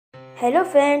Hello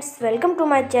friends, welcome to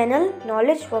my channel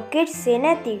Knowledge for Kids Se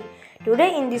Naitik. Today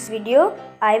in this video,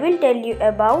 I will tell you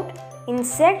about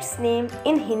insects name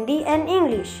in Hindi and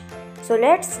English. So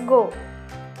let's go.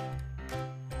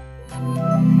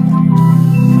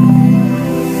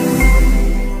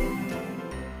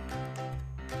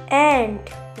 Ant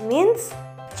means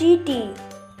चींटी.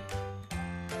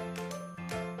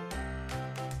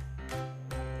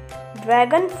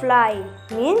 Dragonfly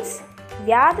means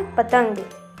व्याध पतंग.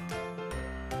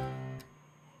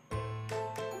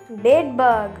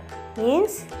 Bedbug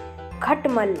means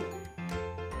खटमल.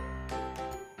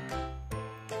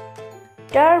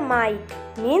 Termite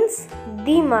means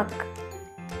दीमक.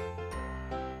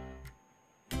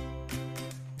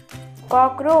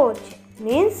 Cockroach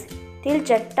means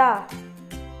तिलचट्टा.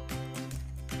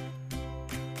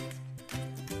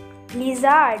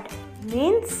 Lizard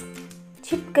means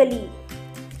छिपकली.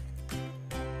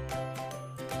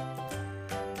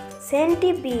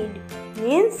 Centipede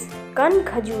means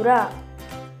कनखजूरा.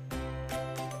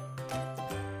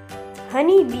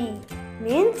 Honey bee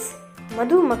means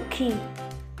मधुमक्खी.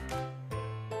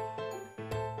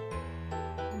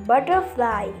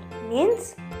 Butterfly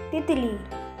means तितली.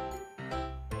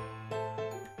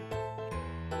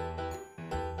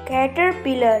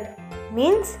 Caterpillar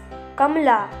means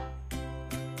कमला.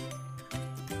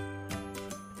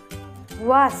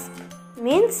 Wasp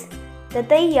means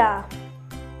ततैया.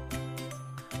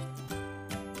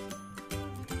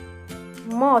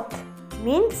 Moth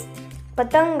means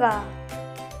पतंगा.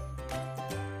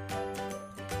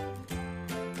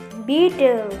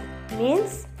 Beetle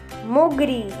means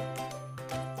मोगरी.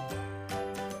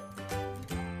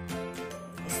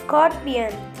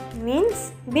 Scorpion means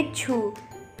बिच्छू.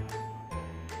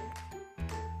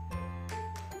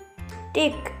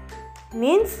 Tick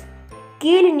means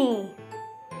कीड़नी.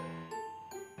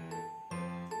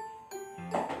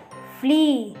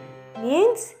 Flea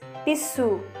means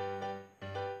पिस्सू.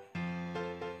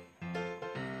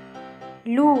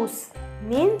 Loose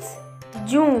means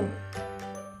जूं.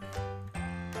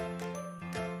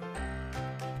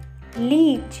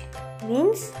 Leech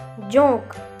means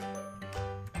जोंक.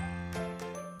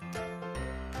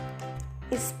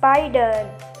 Spider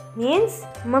means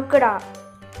मकड़ा.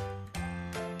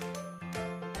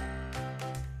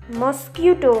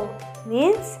 Mosquito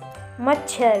means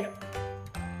मच्छर.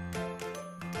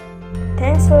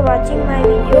 Thanks for watching my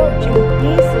video and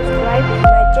please subscribe to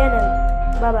my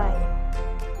channel. Bye bye.